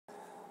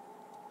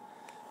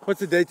What's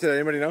the date today?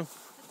 Anybody know? The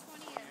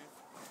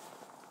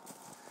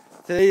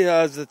 20th.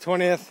 Today is the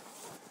 20th.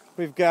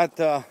 We got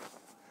the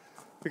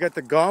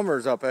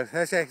Gommers up.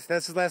 That's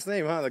his last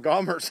name, huh? The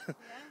Gommers. Yeah.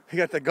 We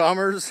got the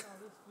Gommers.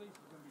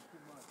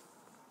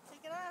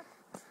 Take it off.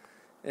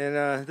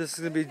 And this is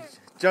going to be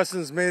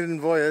Justin's maiden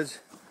voyage.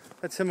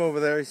 That's him over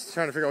there. He's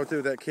trying to figure out what to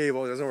do with that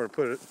cable. He doesn't know where to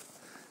put it.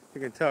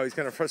 You can tell he's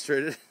kind of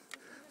frustrated.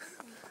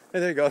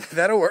 And there you go.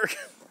 That'll work.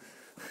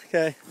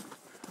 Okay.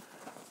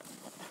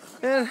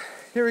 And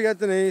here we got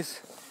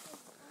Denise.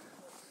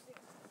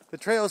 The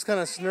trail's kind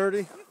of snurdy.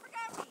 You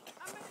forgot me.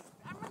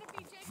 I'm gonna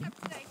be Jacob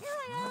today. Here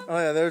I am. Oh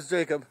yeah, there's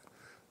Jacob.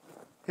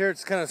 Here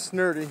it's kind of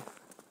snurdy.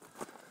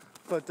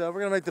 But we're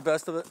going to make the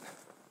best of it.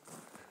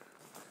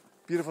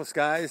 Beautiful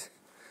skies.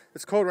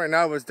 It's cold right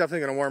now, but it's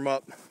definitely going to warm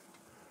up.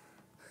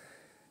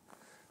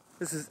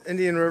 This is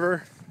Indian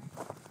River.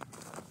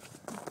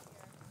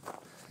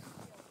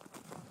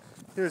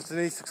 Here's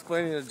Denise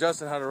explaining to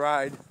Justin how to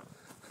ride.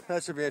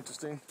 That should be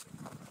interesting.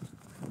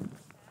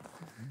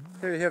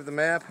 Here you have the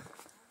map.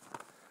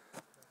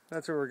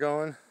 That's where we're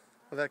going.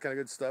 All that kind of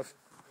good stuff.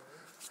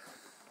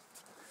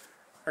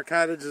 Our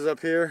cottage is up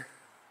here.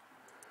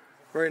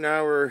 Right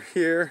now we're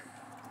here.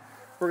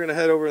 We're going to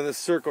head over in this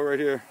circle right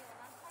here.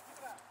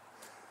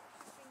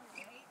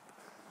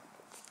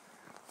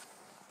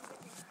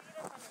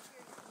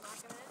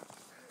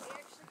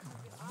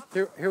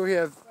 Here we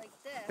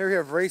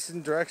have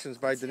racing directions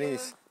by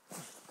Denise.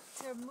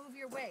 To move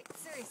your weight,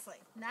 seriously,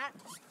 not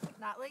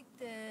like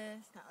this,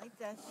 not like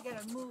this. You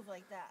gotta move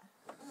like that,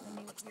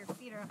 and your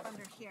feet are up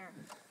under here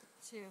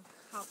to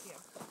help you.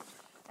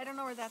 I don't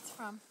know where that's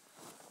from.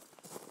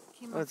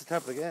 Oh, that's the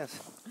top of the gas.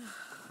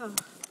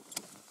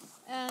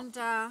 And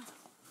that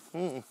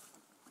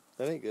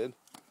ain't good.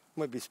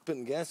 Might be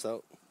spitting gas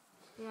out.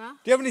 yeah.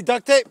 Do you have any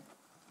duct tape?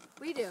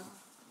 We do.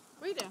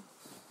 We do.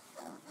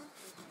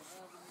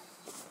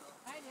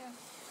 I do.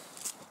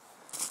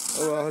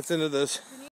 Oh well, let's into this.